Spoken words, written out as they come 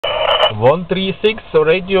136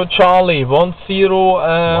 Radio Charlie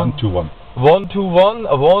 121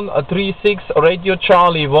 136 Radio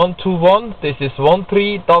Charlie 121. This is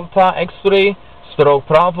 13 Delta X-ray stroke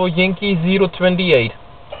Bravo Yankee 028.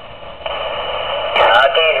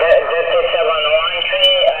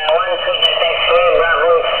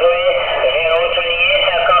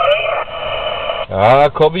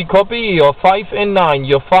 Copy. You're 5 and 9.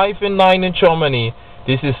 You're 5 and 9 in Germany.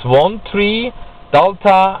 This is 13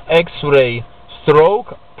 Delta X-ray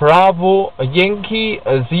stroke Bravo Yankee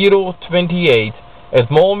 028.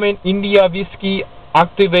 At moment, India Whiskey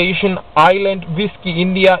activation, Island Whiskey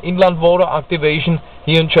India inland water activation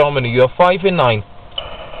here in Germany. You are 5 and 9.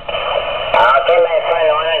 Okay, my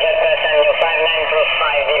friend, 100%. You 59 plus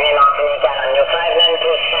 5 dB Martinique Island. You 59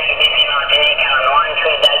 plus 5 dB Martinique Island.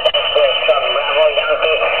 13 Delta X-ray stroke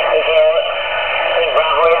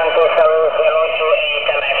Bravo Yankee 028,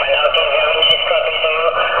 my friend. Okay, very nice copy to you.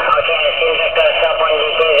 Okay, I see the cursor point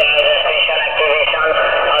details. There is a special activation.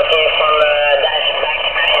 Okay, from dash back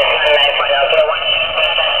Iceland, my friend. Okay, 100%.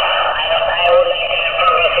 I would like a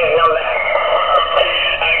progressive number.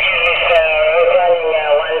 Okay, this returning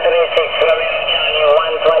 136 Charlie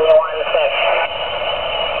 121 set.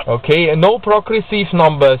 Okay, no progressive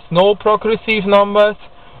numbers. No progressive numbers.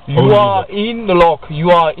 You are in the lock. You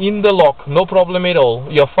are in the lock. No problem at all.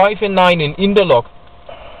 You're 5 and 9 in the lock.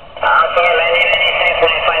 Okay, many thanks,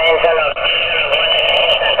 my friend. Interlock. I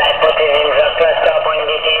put it in the cluster point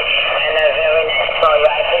detail and very nice for you.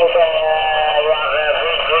 I think you have a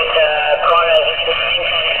good call.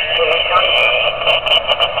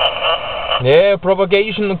 Yeah,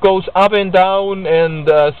 propagation goes up and down, and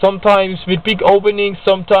sometimes with big openings,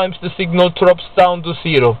 sometimes the signal drops down to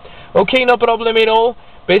 0. Okay, no problem at all.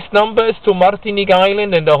 Best numbers to Martinique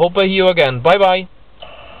Island, and I hope I hear you again. Bye-bye.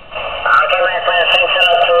 Okay, my friend, thanks a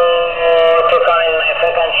lot to call in my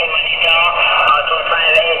frequency monitor,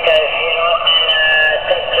 2580, and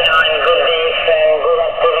take care and good days and good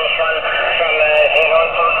activation from 0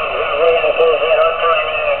 to Bravo Yankee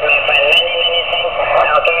 028, my friend. Many thanks.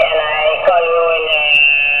 Okay, and I call you in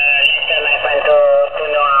later, my friend, to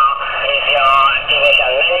know how is your activation.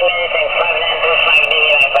 Many thanks. 5925 dB,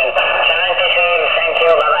 my friend. Thank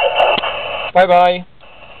you. Bye-bye. Bye-bye.